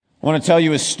I want to tell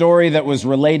you a story that was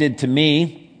related to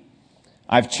me.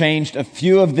 I've changed a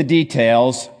few of the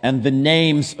details and the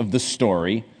names of the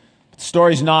story. The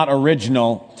story's not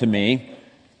original to me.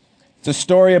 It's a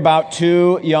story about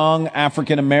two young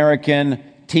African-American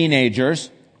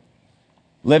teenagers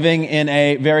living in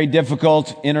a very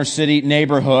difficult inner-city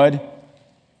neighborhood,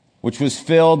 which was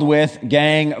filled with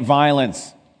gang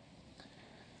violence.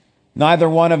 Neither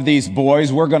one of these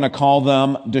boys, we're going to call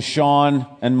them Deshaun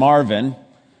and Marvin,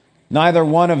 neither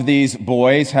one of these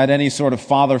boys had any sort of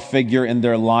father figure in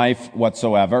their life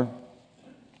whatsoever.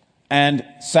 And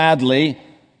sadly,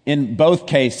 in both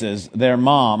cases, their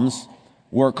moms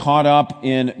were caught up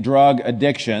in drug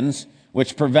addictions,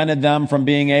 which prevented them from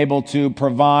being able to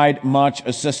provide much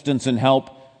assistance and help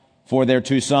for their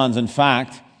two sons. In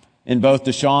fact, in both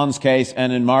Deshaun's case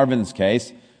and in Marvin's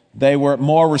case, they were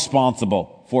more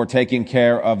responsible for taking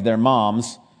care of their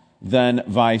moms than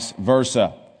vice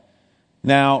versa.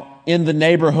 Now, in the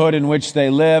neighborhood in which they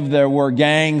lived, there were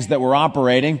gangs that were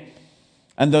operating,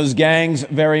 and those gangs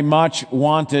very much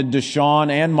wanted Deshaun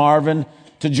and Marvin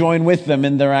to join with them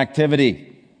in their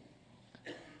activity.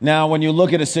 Now, when you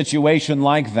look at a situation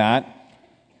like that,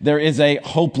 there is a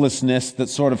hopelessness that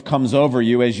sort of comes over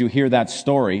you as you hear that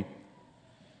story.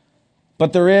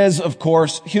 But there is, of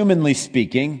course, humanly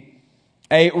speaking,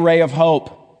 a ray of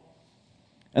hope.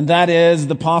 And that is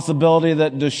the possibility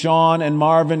that Deshaun and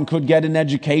Marvin could get an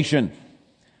education.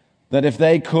 That if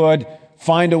they could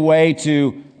find a way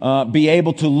to be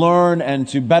able to learn and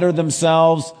to better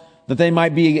themselves, that they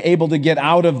might be able to get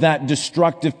out of that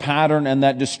destructive pattern and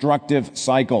that destructive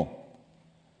cycle.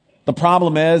 The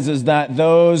problem is that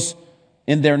those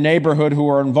in their neighborhood who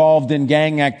are involved in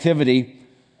gang activity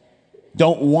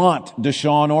don't want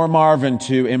Deshaun or Marvin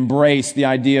to embrace the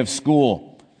idea of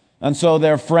school. And so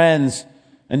their friends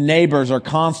and neighbors are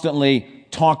constantly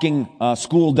talking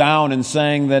school down and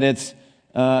saying that it's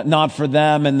not for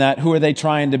them and that who are they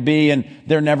trying to be and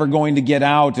they're never going to get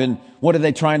out and what are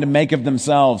they trying to make of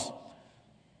themselves.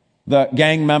 The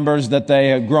gang members that they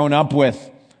have grown up with,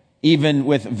 even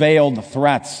with veiled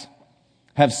threats,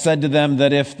 have said to them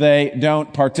that if they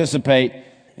don't participate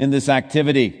in this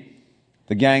activity,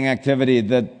 the gang activity,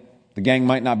 that the gang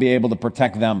might not be able to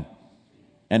protect them.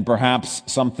 And perhaps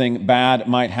something bad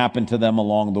might happen to them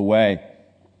along the way.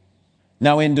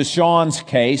 Now, in Deshaun's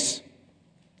case,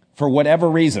 for whatever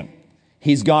reason,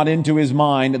 he's got into his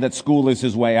mind that school is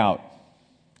his way out.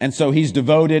 And so he's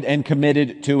devoted and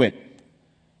committed to it.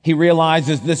 He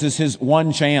realizes this is his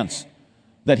one chance,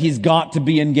 that he's got to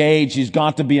be engaged, he's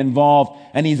got to be involved,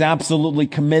 and he's absolutely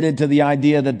committed to the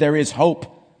idea that there is hope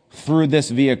through this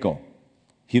vehicle,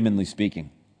 humanly speaking.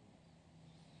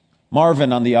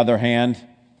 Marvin, on the other hand,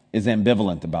 is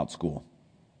ambivalent about school.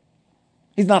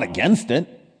 He's not against it,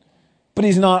 but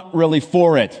he's not really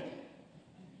for it.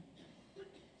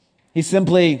 He's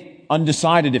simply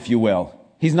undecided, if you will.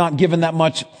 He's not given that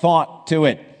much thought to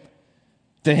it.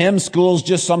 To him, school's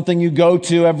just something you go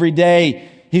to every day.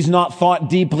 He's not thought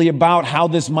deeply about how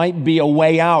this might be a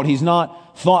way out. He's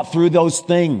not thought through those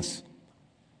things.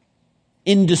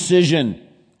 Indecision,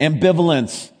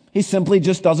 ambivalence. He simply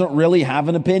just doesn't really have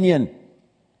an opinion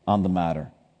on the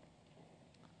matter.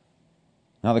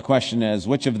 Now the question is,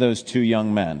 which of those two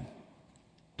young men,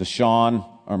 Deshaun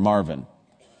or Marvin,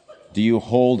 do you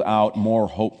hold out more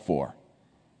hope for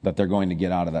that they're going to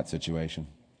get out of that situation?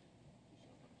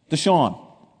 Deshaun.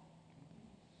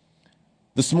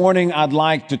 This morning I'd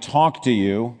like to talk to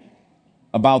you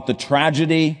about the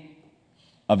tragedy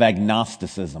of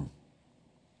agnosticism.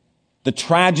 The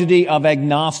tragedy of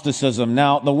agnosticism.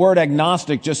 Now, the word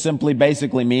agnostic just simply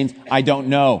basically means I don't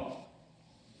know.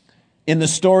 In the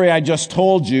story I just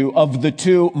told you, of the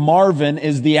two, Marvin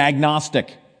is the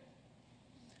agnostic.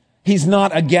 He's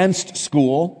not against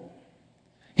school.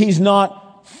 He's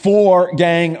not for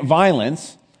gang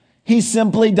violence. He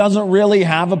simply doesn't really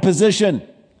have a position.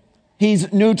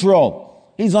 He's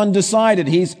neutral. He's undecided.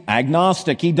 He's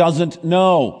agnostic. He doesn't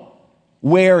know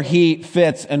where he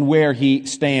fits and where he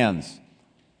stands.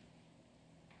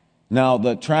 Now,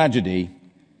 the tragedy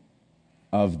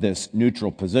of this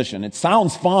neutral position, it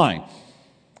sounds fine.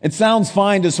 It sounds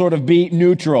fine to sort of be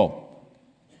neutral.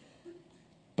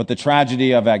 But the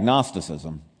tragedy of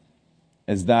agnosticism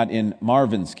is that in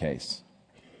Marvin's case,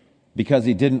 because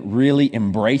he didn't really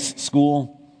embrace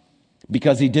school,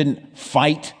 because he didn't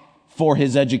fight for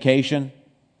his education,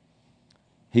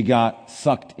 he got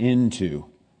sucked into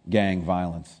gang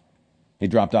violence. He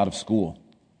dropped out of school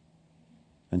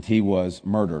and he was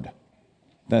murdered.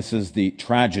 This is the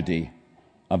tragedy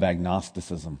of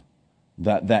agnosticism.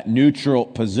 That neutral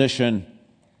position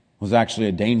was actually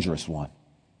a dangerous one.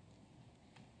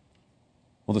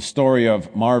 Well, the story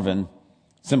of Marvin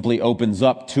simply opens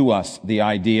up to us the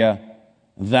idea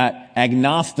that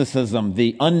agnosticism,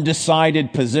 the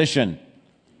undecided position,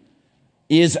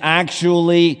 is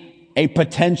actually a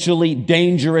potentially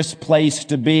dangerous place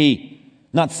to be,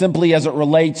 not simply as it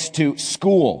relates to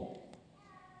school,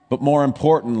 but more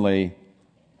importantly,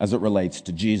 as it relates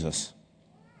to Jesus.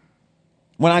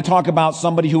 When I talk about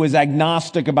somebody who is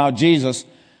agnostic about Jesus,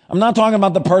 I'm not talking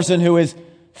about the person who is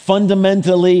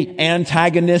fundamentally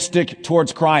antagonistic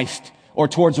towards Christ or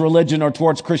towards religion or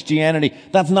towards Christianity.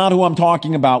 That's not who I'm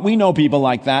talking about. We know people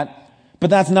like that, but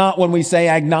that's not when we say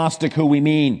agnostic who we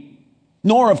mean.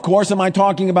 Nor, of course, am I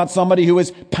talking about somebody who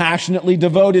is passionately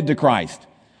devoted to Christ,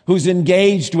 who's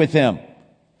engaged with Him.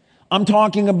 I'm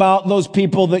talking about those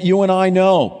people that you and I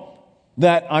know,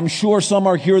 that I'm sure some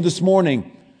are here this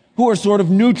morning, who are sort of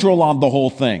neutral on the whole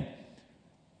thing.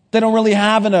 They don't really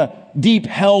have a deep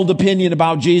held opinion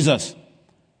about Jesus.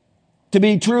 To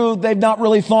be true, they've not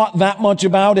really thought that much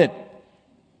about it.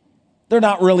 They're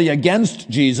not really against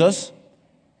Jesus.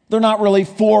 They're not really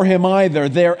for Him either.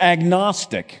 They're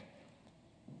agnostic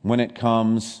when it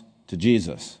comes to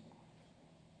Jesus.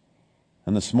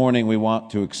 And this morning we want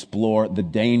to explore the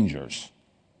dangers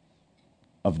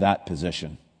of that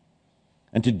position.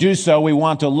 And to do so, we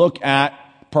want to look at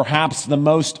perhaps the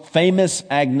most famous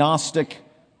agnostic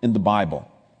in the Bible.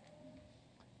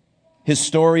 His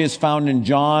story is found in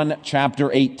John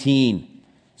chapter 18.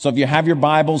 So if you have your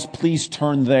Bibles, please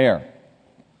turn there.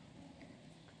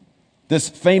 This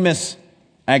famous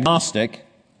agnostic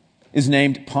is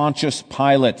named Pontius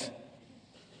Pilate.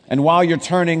 And while you're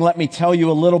turning, let me tell you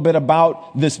a little bit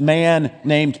about this man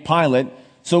named Pilate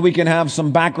so we can have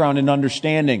some background and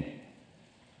understanding.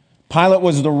 Pilate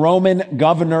was the Roman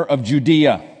governor of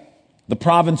Judea, the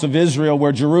province of Israel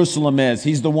where Jerusalem is.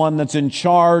 He's the one that's in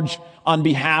charge on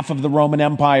behalf of the Roman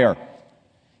Empire.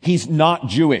 He's not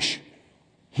Jewish.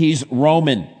 He's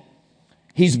Roman.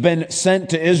 He's been sent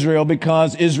to Israel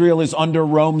because Israel is under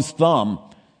Rome's thumb,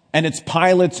 and it's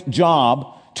Pilate's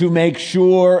job to make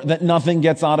sure that nothing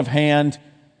gets out of hand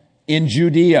in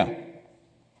Judea.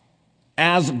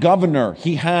 As governor,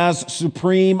 he has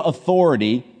supreme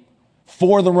authority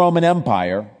for the Roman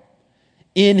Empire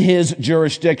in his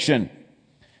jurisdiction.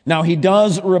 Now, he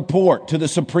does report to the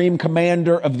supreme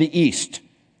commander of the East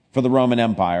for the Roman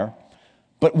Empire,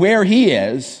 but where he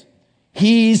is,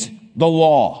 he's the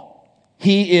law.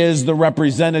 He is the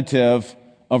representative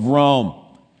of Rome.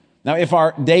 Now, if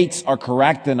our dates are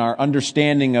correct and our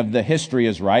understanding of the history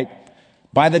is right,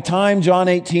 by the time John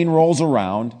 18 rolls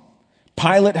around,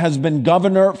 Pilate has been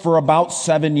governor for about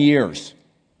 7 years.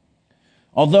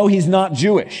 Although he's not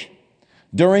Jewish,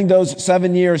 during those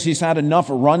 7 years, he's had enough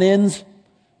run-ins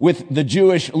with the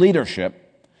Jewish leadership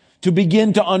to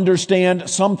begin to understand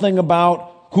something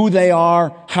about who they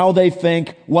are, how they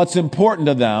think, what's important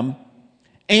to them,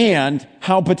 and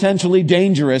how potentially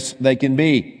dangerous they can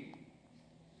be.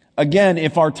 Again,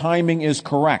 if our timing is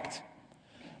correct,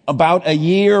 about a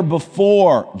year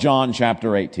before John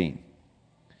chapter 18,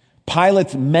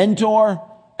 Pilate's mentor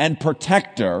and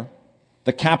protector,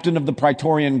 the captain of the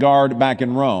Praetorian Guard back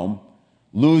in Rome,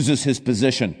 loses his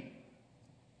position.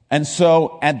 And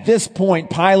so at this point,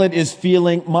 Pilate is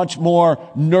feeling much more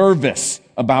nervous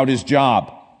about his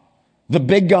job. The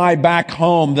big guy back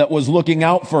home that was looking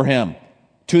out for him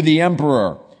to the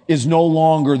emperor is no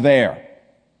longer there.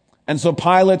 And so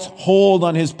Pilate's hold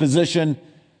on his position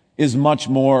is much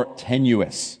more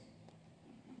tenuous.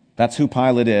 That's who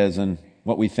Pilate is and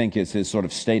what we think is his sort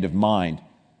of state of mind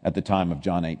at the time of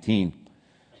John 18.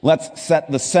 Let's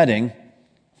set the setting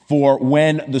for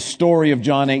when the story of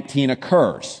John 18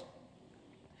 occurs.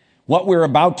 What we're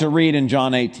about to read in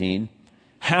John 18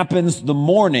 happens the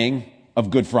morning of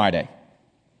Good Friday.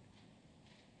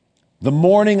 The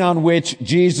morning on which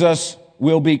Jesus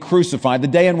will be crucified, the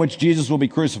day on which Jesus will be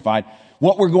crucified.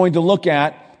 What we're going to look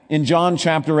at in John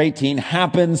chapter 18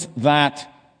 happens that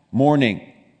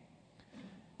morning.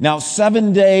 Now,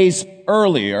 7 days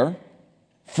earlier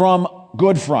from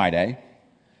Good Friday,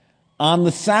 on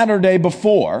the Saturday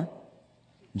before,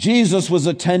 Jesus was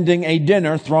attending a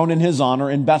dinner thrown in his honor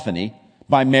in Bethany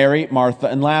by Mary, Martha,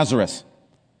 and Lazarus.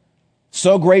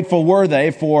 So grateful were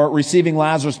they for receiving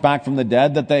Lazarus back from the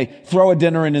dead that they throw a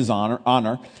dinner in his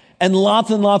honor, and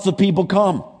lots of people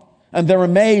come. And they're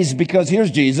amazed because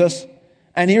here's Jesus,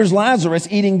 and here's Lazarus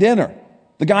eating dinner.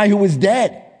 The guy who was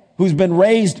dead, who's been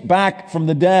raised back from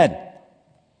the dead.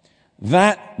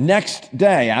 That next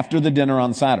day, after the dinner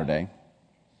on Saturday,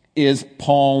 is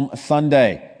Palm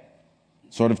Sunday.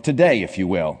 Sort of today, if you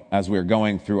will, as we're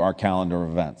going through our calendar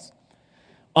of events.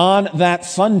 On that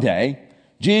Sunday,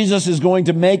 Jesus is going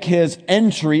to make his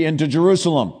entry into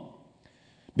Jerusalem.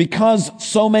 Because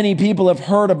so many people have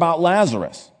heard about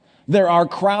Lazarus, there are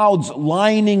crowds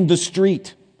lining the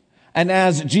street. And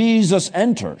as Jesus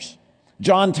enters,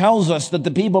 John tells us that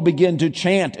the people begin to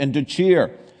chant and to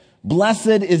cheer, "Blessed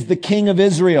is the King of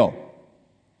Israel.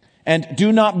 And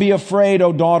do not be afraid,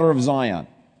 O daughter of Zion.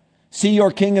 See,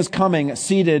 your king is coming,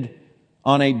 seated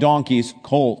on a donkey's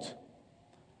colt."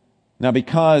 Now,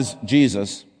 because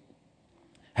Jesus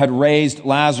had raised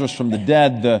Lazarus from the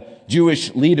dead, the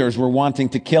Jewish leaders were wanting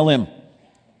to kill him.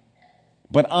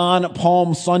 But on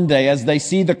Palm Sunday, as they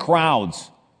see the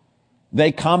crowds,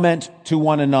 they comment to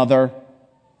one another,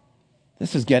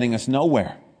 "This is getting us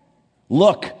nowhere.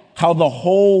 Look how the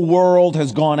whole world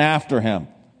has gone after him."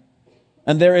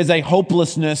 And there is a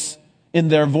hopelessness in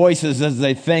their voices as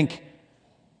they think,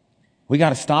 "We got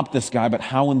to stop this guy, but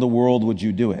how in the world would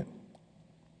you do it?"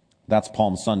 That's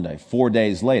Palm Sunday. 4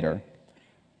 days later,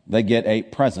 they get a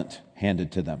present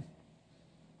handed to them.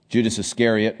 Judas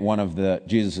Iscariot, one of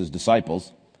Jesus'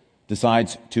 disciples,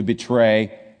 decides to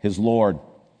betray his Lord.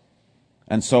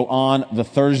 And so on the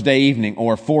Thursday evening,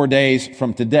 or 4 days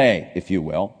from today, if you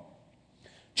will,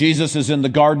 Jesus is in the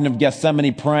Garden of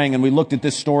Gethsemane praying, and we looked at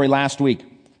this story last week.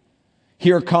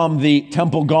 Here come the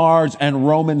temple guards and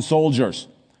Roman soldiers,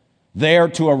 there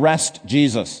to arrest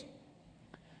Jesus.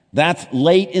 That's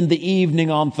late in the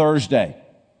evening on Thursday.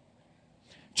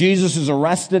 Jesus is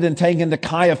arrested and taken to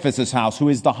Caiaphas' house, who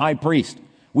is the high priest.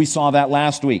 We saw that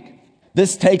last week.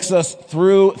 This takes us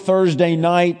through Thursday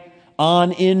night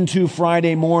on into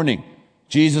Friday morning.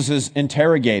 Jesus is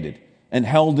interrogated and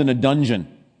held in a dungeon.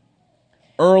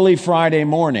 Early Friday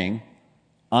morning,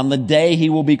 on the day he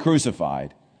will be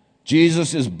crucified,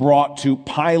 Jesus is brought to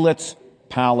Pilate's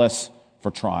palace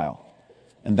for trial.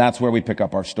 And that's where we pick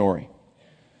up our story.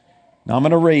 Now I'm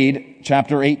going to read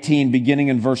chapter 18, beginning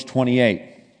in verse 28.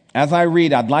 As I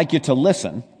read, I'd like you to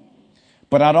listen,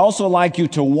 but I'd also like you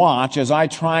to watch as I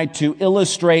try to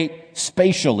illustrate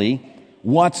spatially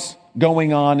what's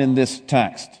going on in this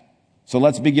text. So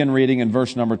let's begin reading in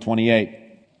verse number 28.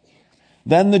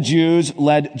 Then the Jews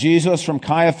led Jesus from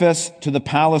Caiaphas to the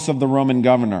palace of the Roman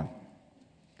governor.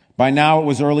 By now it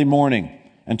was early morning,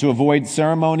 and to avoid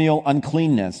ceremonial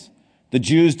uncleanness, the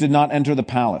Jews did not enter the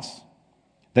palace.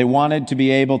 They wanted to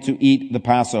be able to eat the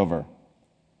Passover.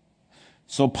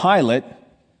 So Pilate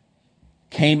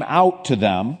came out to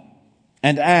them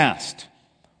and asked,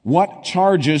 "What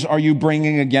charges are you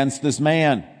bringing against this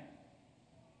man?"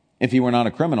 "If he were not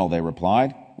a criminal," they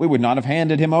replied, "we would not have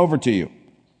handed him over to you."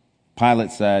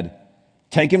 Pilate said,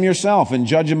 "Take him yourself and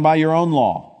judge him by your own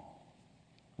law."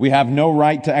 "We have no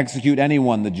right to execute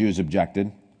anyone," the Jews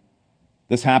objected.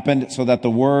 This happened so that the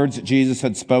words Jesus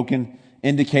had spoken,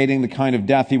 indicating the kind of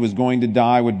death he was going to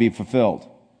die, would be fulfilled.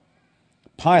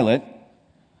 Pilate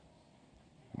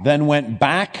then went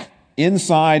back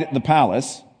inside the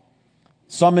palace,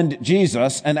 summoned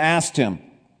Jesus, and asked him,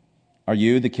 "Are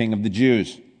you the king of the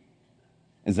Jews?"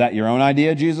 "Is that your own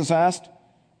idea?" Jesus asked.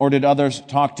 "Or did others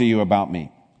talk to you about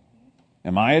me?"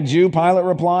 "Am I a Jew?" Pilate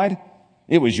replied.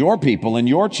 "It was your people and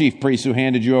your chief priests who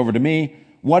handed you over to me.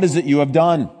 What is it you have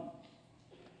done?"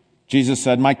 Jesus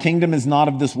said, "My kingdom is not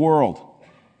of this world.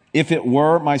 If it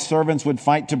were, my servants would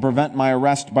fight to prevent my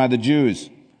arrest by the Jews.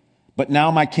 But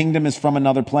now my kingdom is from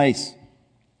another place."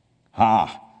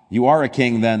 "Ha, you are a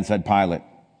king then," said Pilate.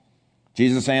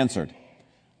 Jesus answered,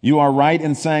 "You are right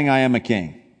in saying I am a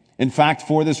king. In fact,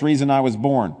 for this reason I was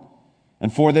born,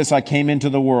 and for this I came into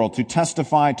the world, to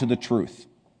testify to the truth.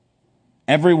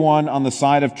 Everyone on the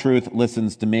side of truth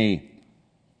listens to me."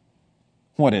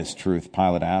 "What is truth?"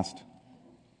 Pilate asked.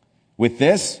 With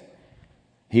this,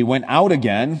 he went out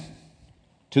again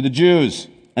to the Jews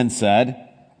and said,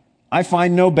 "I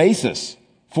find no basis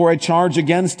for a charge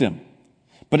against him,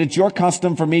 but it's your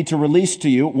custom for me to release to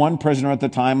you one prisoner at the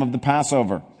time of the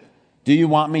Passover. Do you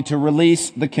want me to release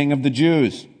the King of the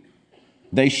Jews?"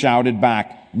 They shouted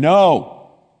back, "No,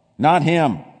 not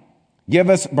him. Give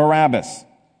us Barabbas."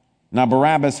 Now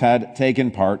Barabbas had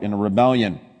taken part in a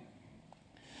rebellion.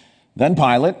 Then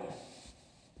Pilate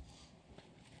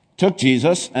took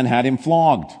Jesus and had him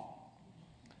flogged.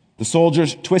 The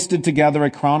soldiers twisted together a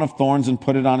crown of thorns and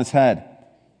put it on his head.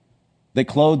 They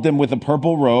clothed him with a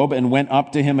purple robe and went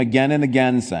up to him again and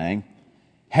again, saying,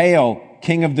 "Hail,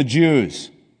 King of the Jews!"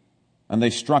 And they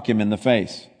struck him in the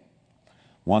face.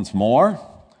 Once more,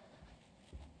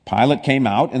 Pilate came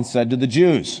out and said to the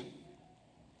Jews,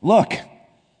 "Look,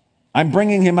 I'm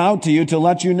bringing him out to you to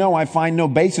let you know I find no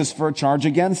basis for a charge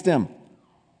against him."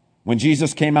 When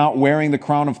Jesus came out wearing the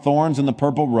crown of thorns and the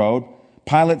purple robe,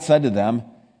 Pilate said to them,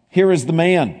 "Here is the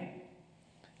man."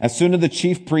 As soon as the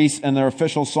chief priests and their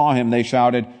officials saw him, they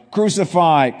shouted,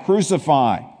 "Crucify!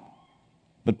 Crucify!"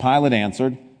 But Pilate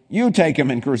answered, "You take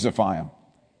him and crucify him.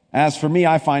 As for me,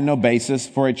 I find no basis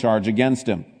for a charge against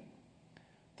him."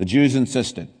 The Jews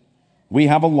insisted, "We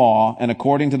have a law, and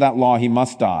according to that law he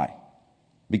must die,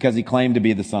 because he claimed to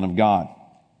be the Son of God."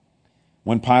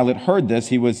 When Pilate heard this,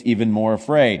 he was even more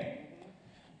afraid,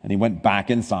 and he went back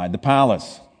inside the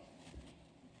palace.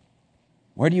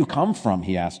 "Where do you come from?"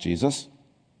 he asked Jesus.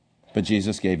 But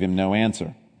Jesus gave him no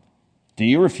answer. "Do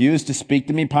you refuse to speak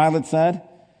to me?" Pilate said.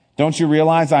 "Don't you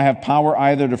realize I have power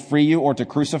either to free you or to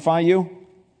crucify you?"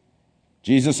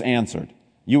 Jesus answered,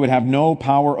 "You would have no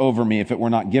power over me if it were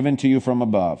not given to you from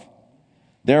above.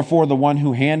 Therefore, the one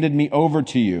who handed me over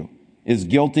to you is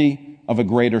guilty of a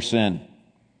greater sin."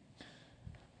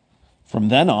 From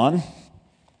then on,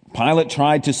 Pilate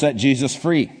tried to set Jesus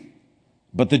free,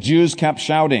 but the Jews kept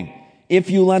shouting, "If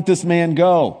you let this man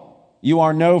go, you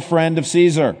are no friend of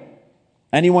Caesar.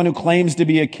 Anyone who claims to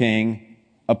be a king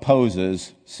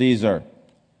opposes Caesar."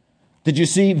 Did you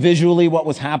see visually what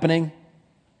was happening?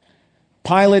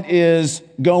 Pilate is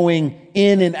going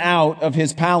in and out of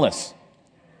his palace.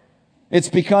 It's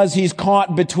because he's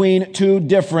caught between two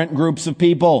different groups of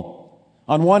people.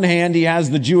 On one hand, he has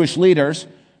the Jewish leaders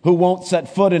who won't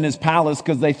set foot in his palace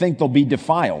because they think they'll be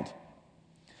defiled.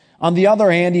 On the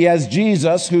other hand, he has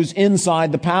Jesus who's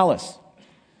inside the palace.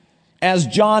 As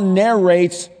John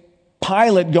narrates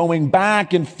Pilate going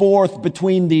back and forth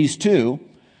between these two,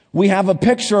 we have a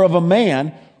picture of a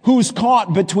man who's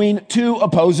caught between two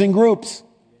opposing groups.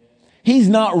 He's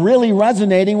not really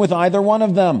resonating with either one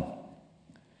of them.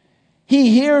 He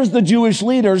hears the Jewish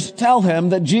leaders tell him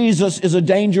that Jesus is a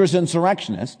dangerous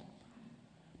insurrectionist,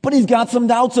 but he's got some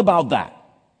doubts about that.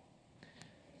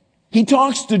 He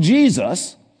talks to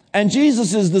Jesus, and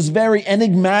Jesus is this very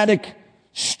enigmatic,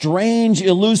 strange,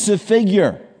 elusive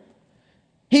figure.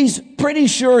 He's pretty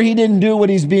sure he didn't do what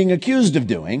he's being accused of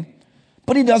doing,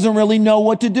 but he doesn't really know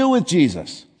what to do with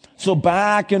Jesus. So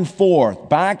back and forth,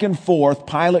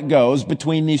 Pilate goes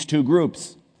between these two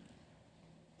groups.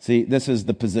 See, this is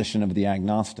the position of the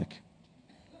agnostic.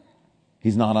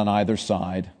 He's not on either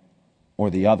side or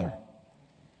the other.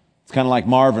 It's kind of like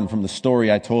Marvin from the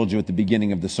story I told you at the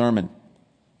beginning of the sermon.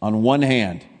 On one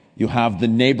hand, you have the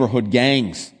neighborhood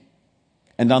gangs.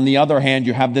 And on the other hand,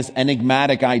 you have this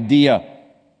enigmatic idea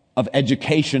of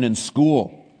education in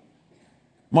school.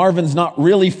 Marvin's not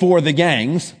really for the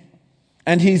gangs,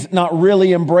 and he's not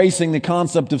really embracing the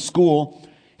concept of school.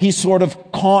 He's sort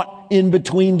of caught in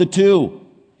between the two.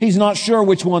 He's not sure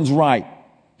which one's right.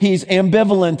 He's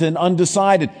ambivalent and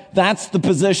undecided. That's the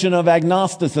position of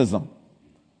agnosticism.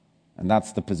 And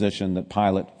that's the position that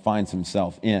Pilate finds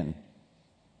himself in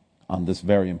on this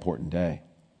very important day.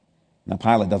 Now,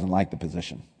 Pilate doesn't like the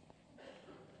position.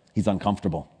 He's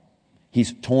uncomfortable.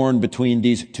 He's torn between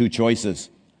these two choices.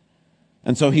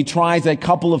 And so he tries a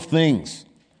couple of things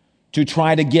to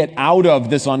try to get out of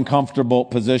this uncomfortable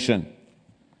position.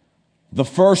 The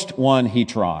first one he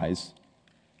tries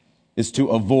is to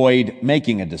avoid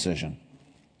making a decision.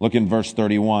 Look in verse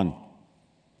 31.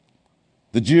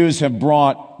 The Jews have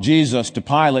brought Jesus to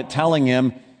Pilate, telling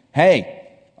him, "Hey,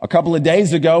 a couple of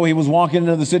days ago, he was walking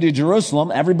into the city of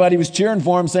Jerusalem. Everybody was cheering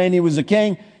for him, saying he was a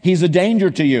king. He's a danger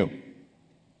to you."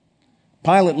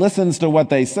 Pilate listens to what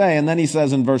they say, and then he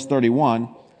says in verse 31,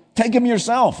 "Take him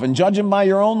yourself and judge him by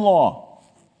your own law."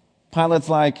 Pilate's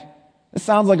like, "This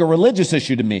sounds like a religious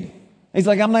issue to me." He's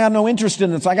like, "I'm not no interest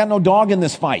in this. I got no dog in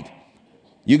this fight.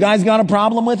 You guys got a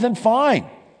problem with it? Fine.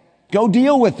 Go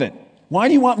deal with it. Why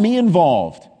do you want me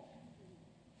involved?"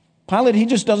 Pilate, he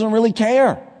just doesn't really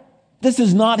care. This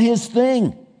is not his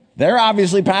thing. They're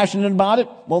obviously passionate about it.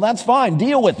 Well, that's fine.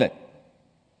 Deal with it.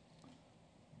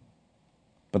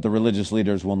 But the religious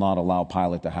leaders will not allow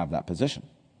Pilate to have that position.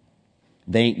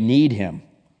 They need him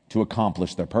to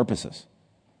accomplish their purposes.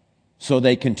 So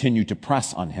they continue to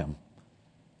press on him.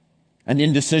 And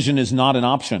indecision is not an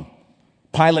option.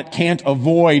 Pilate can't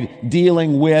avoid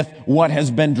dealing with what has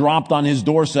been dropped on his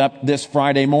doorstep this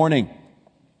Friday morning.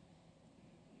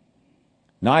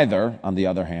 Neither, on the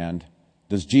other hand,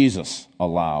 does Jesus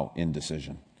allow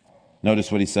indecision. Notice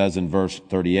what he says in verse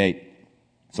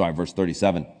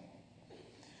 37.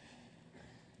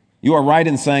 "You are right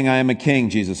in saying I am a king,"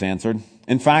 Jesus answered.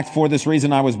 "In fact, for this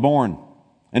reason I was born,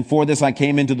 and for this I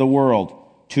came into the world,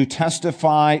 to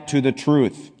testify to the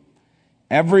truth.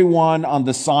 Everyone on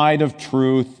the side of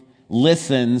truth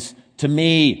listens to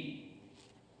me."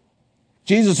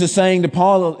 Jesus is saying to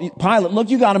Pilate, look,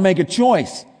 you got to make a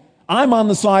choice. I'm on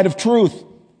the side of truth.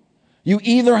 You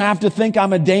either have to think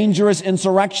I'm a dangerous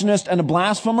insurrectionist and a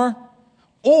blasphemer,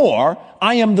 or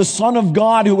I am the Son of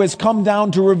God who has come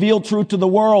down to reveal truth to the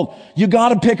world. You got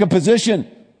to pick a position.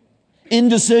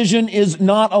 Indecision is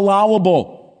not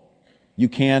allowable. You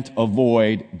can't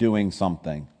avoid doing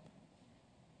something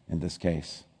in this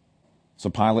case. So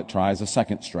Pilate tries a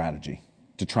second strategy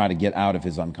to try to get out of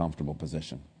his uncomfortable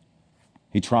position.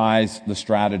 He tries the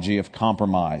strategy of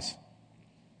compromise.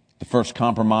 The first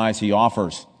compromise he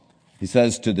offers, he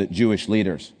says to the Jewish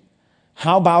leaders,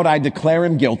 how about I declare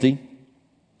him guilty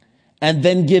and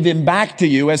then give him back to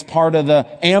you as part of the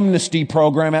amnesty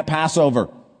program at Passover?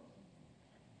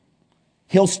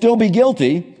 He'll still be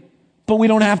guilty, but we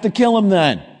don't have to kill him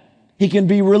then. He can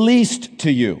be released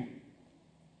to you.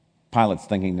 Pilate's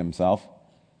thinking to himself,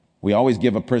 we always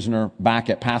give a prisoner back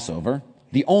at Passover.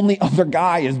 The only other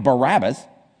guy is Barabbas,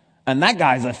 and that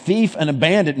guy's a thief and a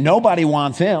bandit. Nobody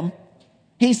wants him.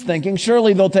 He's thinking,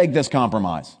 surely they'll take this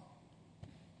compromise.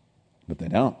 But they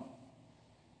don't.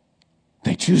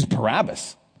 They choose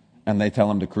Barabbas, and they tell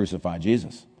him to crucify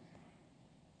Jesus.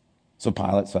 So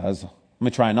Pilate says, let me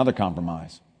try another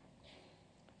compromise.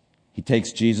 He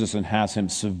takes Jesus and has him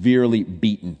severely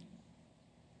beaten.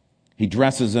 He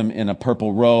dresses him in a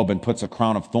purple robe and puts a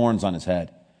crown of thorns on his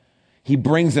head. He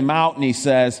brings him out and he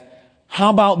says,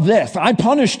 how about this? I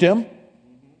punished him.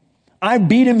 I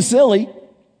beat him silly.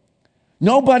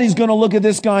 Nobody's going to look at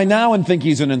this guy now and think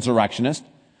he's an insurrectionist.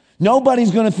 Nobody's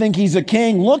going to think he's a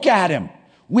king. Look at him.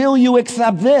 Will you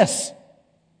accept this?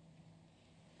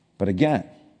 But again,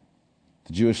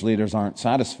 the Jewish leaders aren't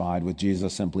satisfied with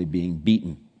Jesus simply being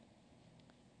beaten.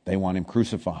 They want him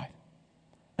crucified,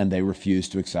 and they refuse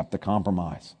to accept the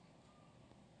compromise.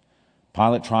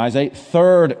 Pilate tries a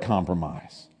third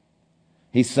compromise.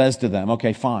 He says to them,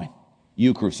 okay, fine,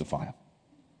 you crucify him.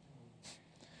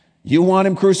 You want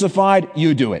him crucified,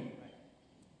 you do it.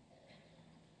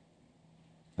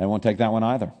 They won't take that one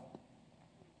either.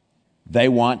 They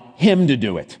want him to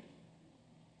do it.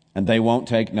 And they won't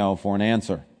take no for an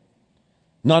answer.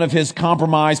 None of his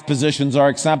compromise positions are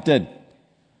accepted.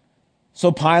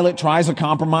 So Pilate tries a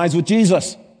compromise with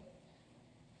Jesus.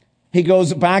 He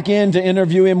goes back in to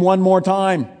interview him one more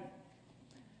time.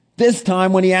 This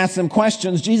time when he asks him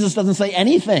questions, Jesus doesn't say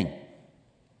anything.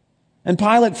 And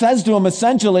Pilate says to him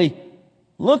essentially,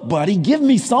 look, buddy, give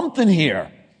me something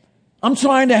here. I'm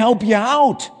trying to help you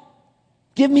out.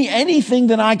 Give me anything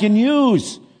that I can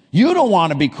use. You don't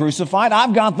want to be crucified.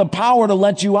 I've got the power to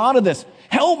let you out of this.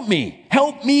 Help me.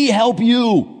 Help me help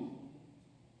you.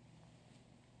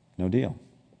 No deal.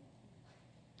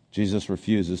 Jesus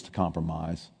refuses to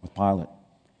compromise with Pilate.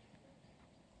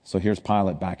 So here's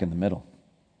Pilate back in the middle.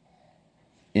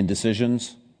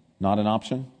 Indecision's not an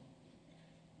option.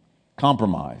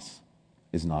 Compromise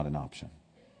is not an option.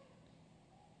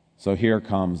 So here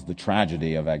comes the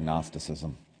tragedy of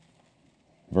agnosticism.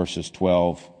 Verses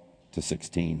 12 to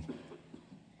 16.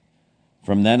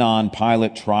 From then on,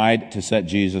 Pilate tried to set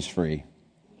Jesus free,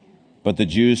 but the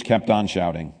Jews kept on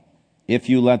shouting, if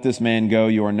you let this man go,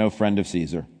 you are no friend of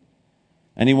Caesar.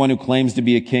 Anyone who claims to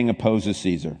be a king opposes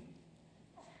Caesar.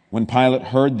 When Pilate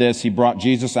heard this, he brought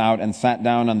Jesus out and sat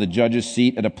down on the judge's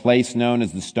seat at a place known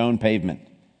as the Stone Pavement,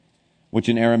 which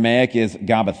in Aramaic is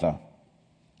Gabbatha.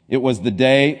 It was the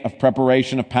day of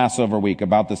preparation of Passover week,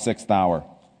 about the 6th hour.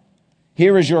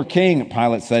 Here is your king,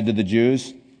 Pilate said to the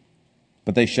Jews.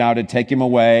 But they shouted, take him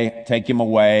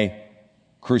away,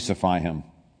 crucify him.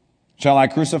 Shall I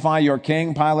crucify your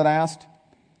king? Pilate asked.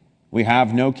 We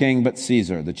have no king but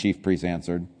Caesar, the chief priest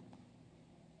answered.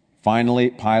 Finally,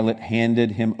 Pilate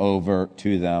handed him over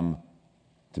to them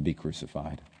to be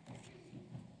crucified.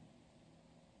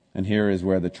 And here is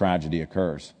where the tragedy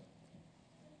occurs.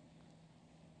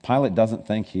 Pilate doesn't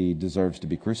think he deserves to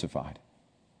be crucified.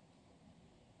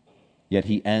 Yet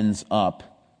he ends up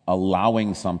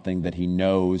allowing something that he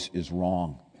knows is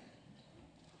wrong.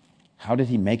 How did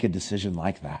he make a decision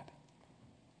like that?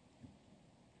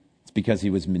 It's because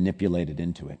he was manipulated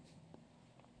into it.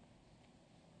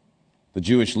 The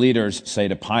Jewish leaders say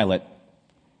to Pilate,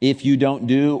 if you don't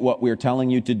do what we're telling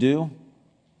you to do,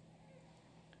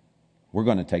 we're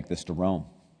going to take this to Rome.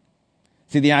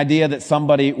 See, the idea that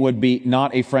somebody would be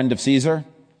not a friend of Caesar,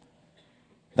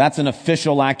 that's an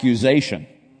official accusation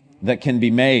that can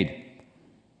be made.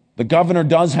 The governor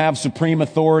does have supreme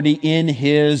authority in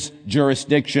his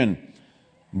jurisdiction,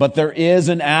 but there is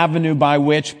an avenue by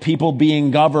which people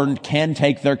being governed can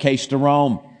take their case to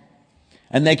Rome.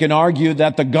 And they can argue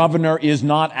that the governor is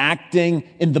not acting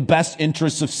in the best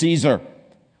interests of Caesar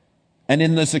and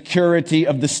in the security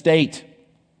of the state.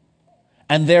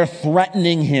 And they're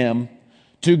threatening him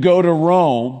to go to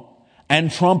Rome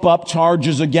and trump up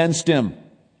charges against him.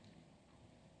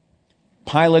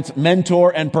 Pilate's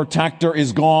mentor and protector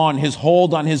is gone. His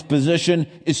hold on his position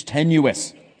is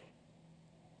tenuous.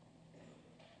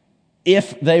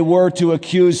 If they were to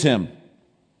accuse him,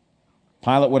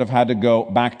 Pilate would have had to go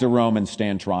back to Rome and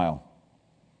stand trial.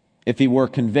 If he were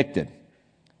convicted,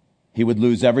 he would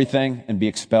lose everything and be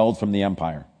expelled from the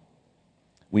empire.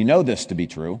 We know this to be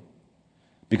true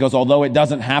because although it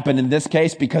doesn't happen in this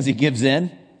case because he gives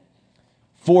in,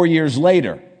 4 years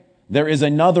later, there is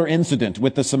another incident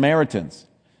with the Samaritans,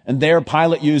 and there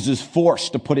Pilate uses force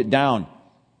to put it down.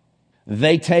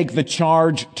 They take the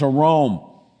charge to Rome.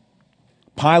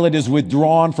 Pilate is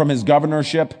withdrawn from his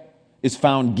governorship, is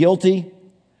found guilty,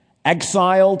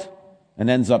 exiled, and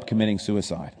ends up committing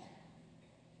suicide.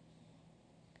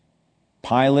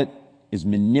 Pilate is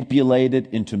manipulated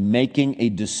into making a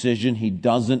decision he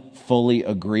doesn't fully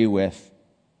agree with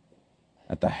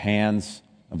at the hands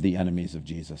of the enemies of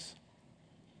Jesus.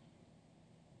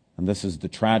 And this is the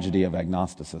tragedy of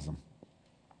agnosticism.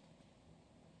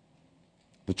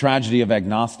 The tragedy of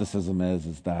agnosticism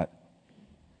is that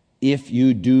if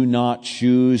you do not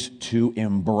choose to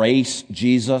embrace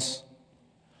Jesus,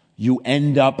 you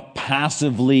end up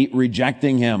passively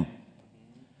rejecting him.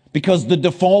 Because the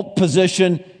default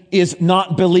position is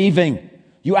not believing.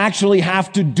 You actually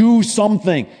have to do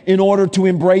something in order to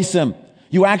embrace him.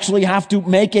 You actually have to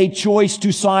make a choice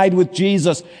to side with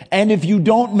Jesus. And if you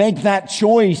don't make that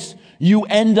choice, you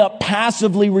end up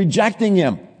passively rejecting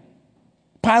him.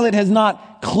 Pilate has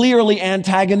not clearly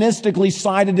antagonistically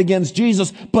sided against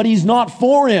Jesus, but he's not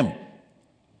for him.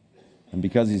 And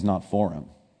because he's not for him,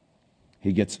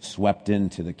 he gets swept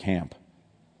into the camp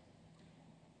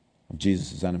of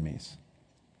Jesus' enemies.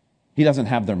 He doesn't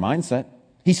have their mindset.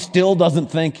 He still doesn't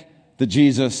think that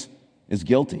Jesus is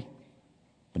guilty.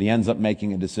 But he ends up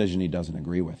making a decision he doesn't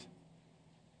agree with.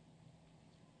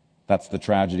 That's the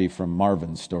tragedy from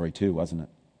Marvin's story too, wasn't it?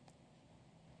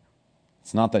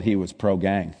 It's not that he was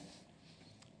pro-gang.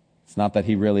 It's not that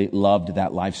he really loved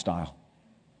that lifestyle.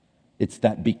 It's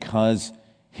that because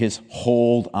his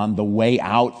hold on the way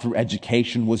out through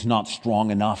education was not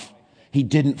strong enough, he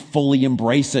didn't fully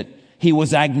embrace it. He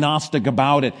was agnostic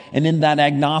about it. And in that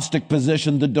agnostic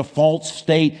position, the default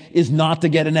state is not to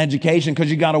get an education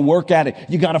because you got to work at it.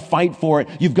 You got to fight for it.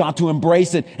 You've got to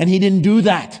embrace it. And he didn't do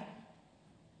that.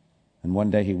 And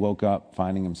one day he woke up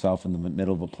finding himself in the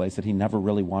middle of a place that he never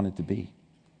really wanted to be.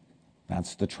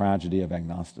 That's the tragedy of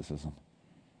agnosticism.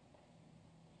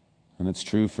 And it's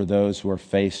true for those who are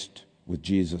faced with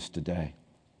Jesus today.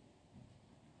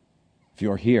 If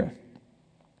you're here,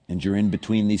 and you're in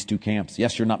between these two camps.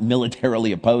 Yes, you're not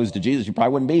militarily opposed to Jesus. You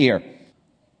probably wouldn't be here.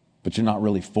 But you're not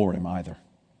really for him either.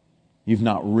 You've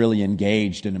not really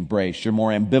engaged and embraced. You're more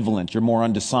ambivalent. You're more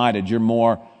undecided. You're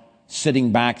more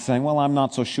sitting back saying, well, I'm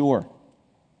not so sure.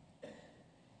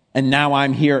 And now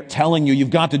I'm here telling you, you've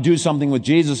got to do something with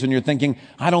Jesus. And you're thinking,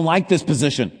 I don't like this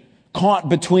position. Caught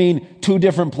between two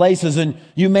different places. And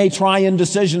you may try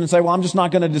indecision and say, well, I'm just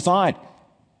not going to decide.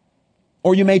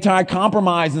 Or you may try to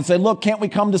compromise and say, look, can't we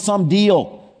come to some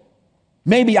deal?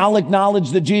 Maybe I'll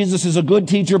acknowledge that Jesus is a good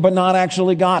teacher, but not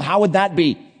actually God. How would that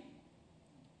be?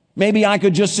 Maybe I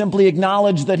could just simply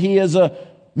acknowledge that he is a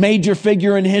major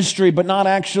figure in history, but not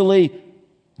actually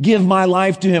give my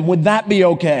life to him. Would that be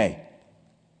okay?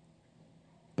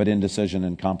 But indecision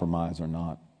and compromise are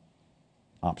not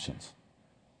options.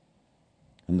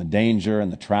 And the danger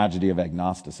and the tragedy of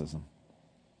agnosticism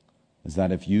is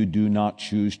that if you do not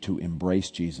choose to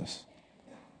embrace Jesus,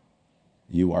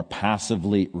 you are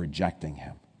passively rejecting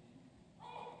him.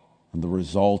 And the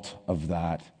result of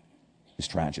that is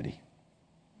tragedy.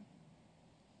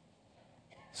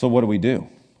 So what do we do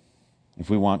if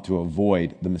we want to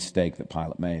avoid the mistake that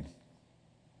Pilate made?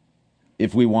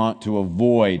 If we want to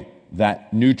avoid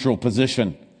that neutral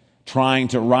position, trying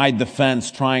to ride the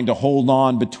fence, trying to hold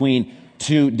on between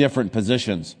two different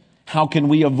positions, how can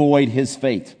we avoid his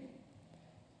fate?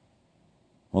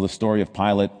 Well, the story of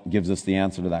Pilate gives us the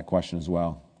answer to that question as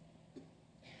well.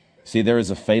 See, there is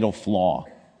a fatal flaw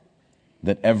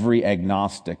that every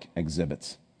agnostic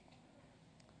exhibits,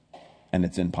 and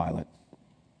it's in Pilate.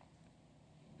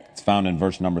 It's found in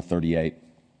verse number 38.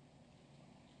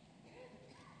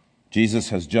 Jesus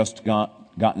has just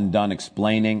gotten done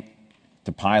explaining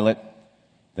to Pilate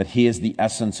that he is the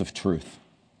essence of truth.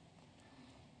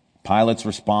 Pilate's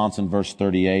response in verse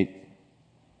 38,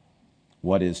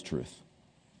 what is truth?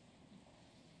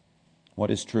 What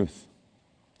is truth?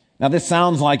 Now, this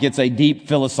sounds like it's a deep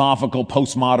philosophical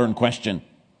postmodern question.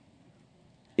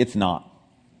 It's not.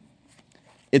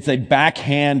 It's a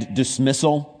backhand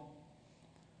dismissal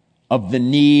of the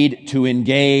need to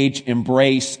engage,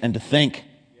 embrace, and to think.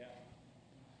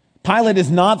 Pilate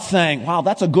is not saying, wow,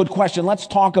 that's a good question. Let's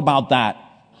talk about that.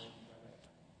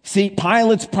 See,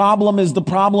 Pilate's problem is the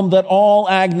problem that all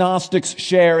agnostics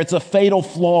share. It's a fatal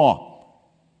flaw.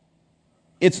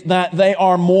 It's that they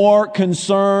are more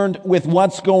concerned with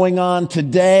what's going on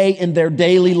today in their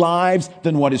daily lives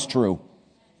than what is true.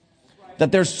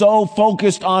 That they're so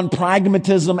focused on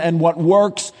pragmatism and what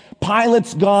works.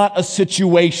 Pilate's got a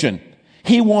situation.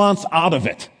 He wants out of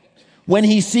it. When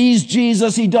he sees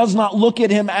Jesus, he does not look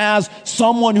at him as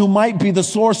someone who might be the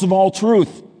source of all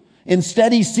truth.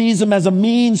 Instead, he sees him as a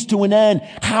means to an end.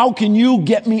 How can you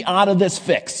get me out of this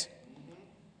fix?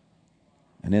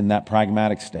 And in that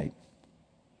pragmatic state,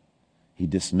 he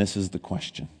dismisses the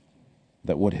question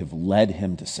that would have led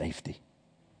him to safety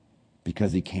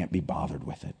because he can't be bothered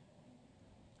with it.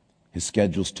 His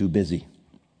schedule's too busy.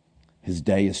 His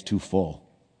day is too full.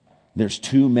 There's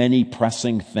too many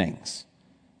pressing things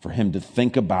for him to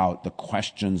think about the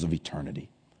questions of eternity.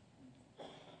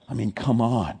 I mean, come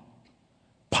on.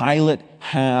 Pilate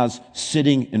has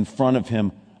sitting in front of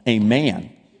him a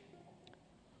man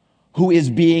who is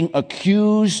being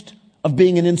accused of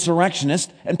being an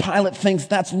insurrectionist, and Pilate thinks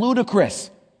that's ludicrous.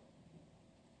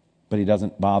 But he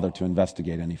doesn't bother to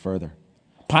investigate any further.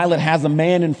 Pilate has a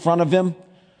man in front of him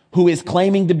who is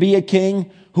claiming to be a king,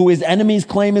 who his enemies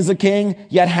claim is a king,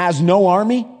 yet has no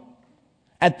army,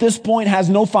 at this point has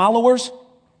no followers,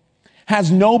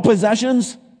 has no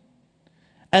possessions,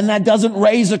 and that doesn't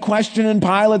raise a question in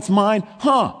Pilate's mind.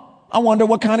 I wonder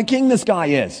what kind of king this guy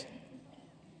is.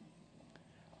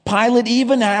 Pilate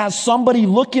even has somebody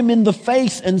look him in the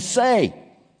face and say,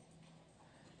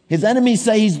 his enemies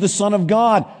say he's the Son of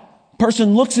God.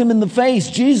 Person looks him in the face,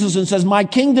 Jesus, and says, my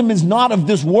kingdom is not of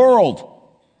this world.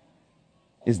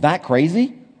 Is that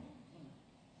crazy?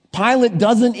 Pilate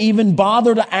doesn't even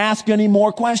bother to ask any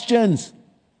more questions.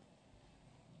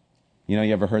 You know,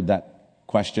 you ever heard that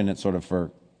question? It's sort of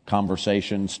for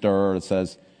conversation stir. It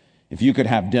says, if you could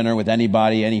have dinner with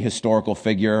anybody, any historical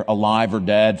figure, alive or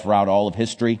dead, throughout all of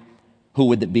history, who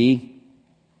would it be?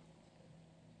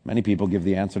 Many people give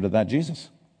the answer to that, Jesus.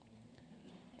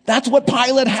 That's what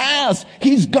Pilate has.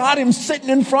 He's got him sitting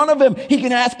in front of him. He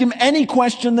can ask him any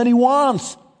question that he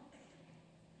wants.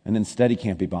 And instead, he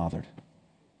can't be bothered.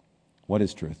 What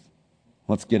is truth?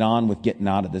 Let's get on with getting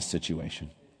out of this situation.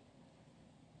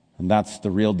 And that's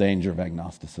the real danger of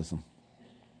agnosticism.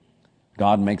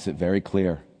 God makes it very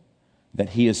clear that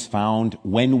he is found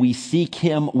when we seek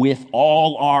him with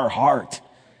all our heart.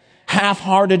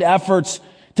 Half-hearted efforts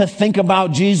to think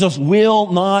about Jesus will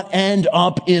not end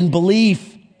up in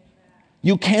belief.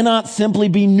 You cannot simply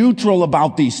be neutral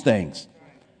about these things.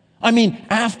 I mean,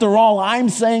 after all, I'm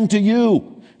saying to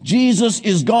you, Jesus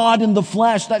is God in the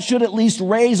flesh. That should at least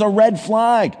raise a red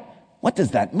flag. What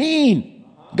does that mean?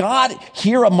 God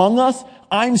here among us?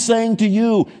 I'm saying to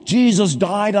you, Jesus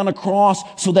died on a cross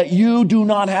so that you do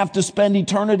not have to spend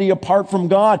eternity apart from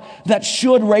God. That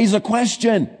should raise a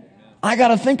question. I got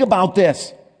to think about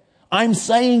this. I'm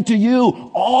saying to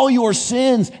you, all your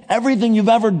sins, everything you've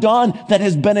ever done that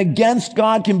has been against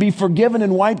God can be forgiven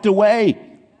and wiped away.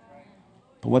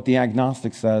 But what the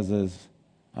agnostic says is,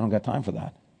 I don't got time for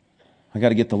that. I got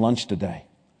to get to lunch today.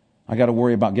 I got to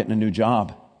worry about getting a new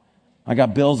job. I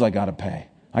got bills I got to pay.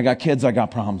 I got kids I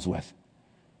got problems with.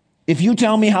 If you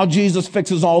tell me how Jesus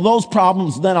fixes all those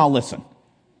problems, then I'll listen.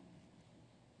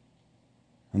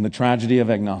 And the tragedy of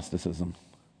agnosticism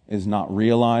is not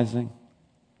realizing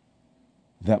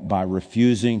that by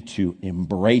refusing to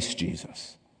embrace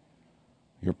Jesus,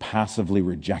 you're passively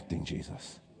rejecting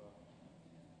Jesus.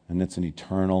 And it's an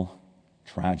eternal,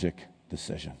 tragic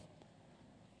decision.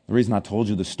 The reason I told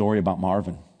you the story about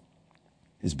Marvin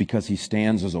is because he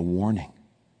stands as a warning.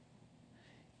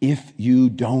 If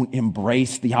you don't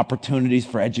embrace the opportunities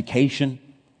for education,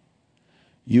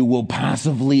 you will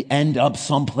passively end up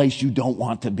someplace you don't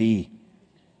want to be.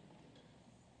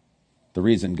 The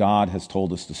reason God has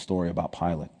told us the story about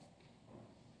Pilate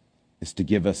is to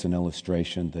give us an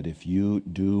illustration that if you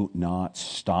do not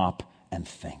stop and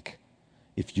think,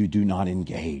 if you do not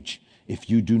engage, if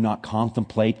you do not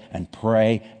contemplate and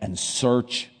pray and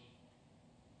search,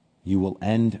 you will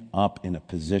end up in a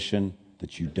position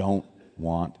that you don't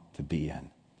want to be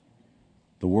in.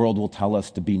 The world will tell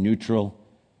us to be neutral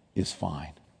is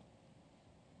fine.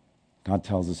 God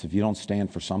tells us if you don't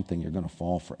stand for something, you're going to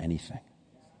fall for anything.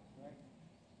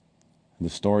 And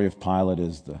the story of Pilate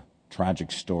is the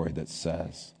tragic story that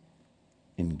says,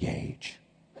 engage,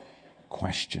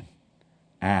 question,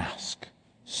 ask,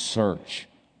 search,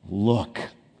 look.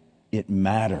 It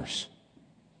matters.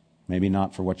 Maybe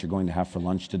not for what you're going to have for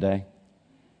lunch today.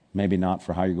 Maybe not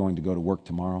for how you're going to go to work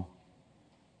tomorrow.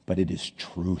 But it is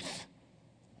truth.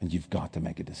 And you've got to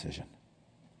make a decision.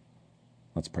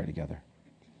 Let's pray together.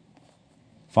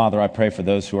 Father, I pray for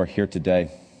those who are here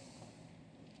today,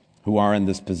 who are in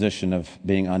this position of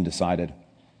being undecided.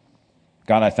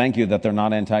 God, I thank you that they're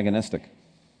not antagonistic.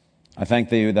 I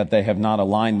thank you that they have not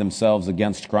aligned themselves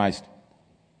against Christ.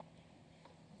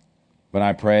 But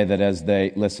I pray that as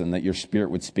they listen, that your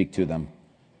Spirit would speak to them,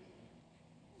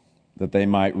 that they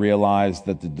might realize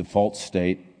that the default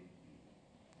state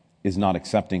is not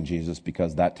accepting Jesus,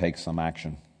 because that takes some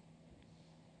action.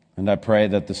 And I pray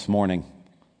that this morning,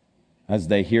 as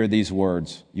they hear these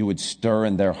words, you would stir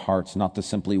in their hearts not to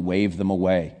simply wave them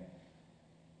away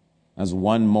as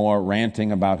one more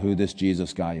ranting about who this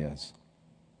Jesus guy is,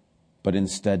 but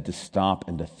instead to stop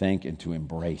and to think and to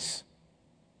embrace.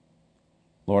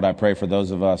 Lord, I pray for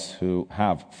those of us who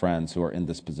have friends who are in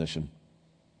this position,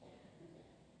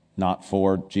 not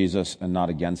for Jesus and not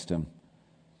against him.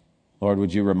 Lord,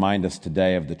 would you remind us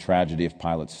today of the tragedy of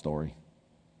Pilate's story,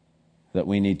 that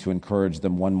we need to encourage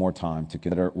them one more time to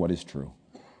consider what is true.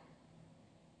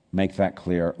 Make that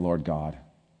clear, Lord God.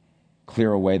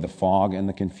 Clear away the fog and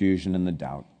the confusion and the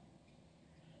doubt,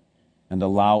 and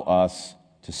allow us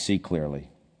to see clearly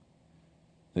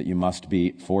that you must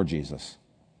be for Jesus,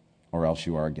 or else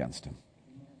you are against him.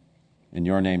 In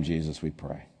your name, Jesus, we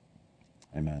pray.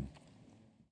 Amen.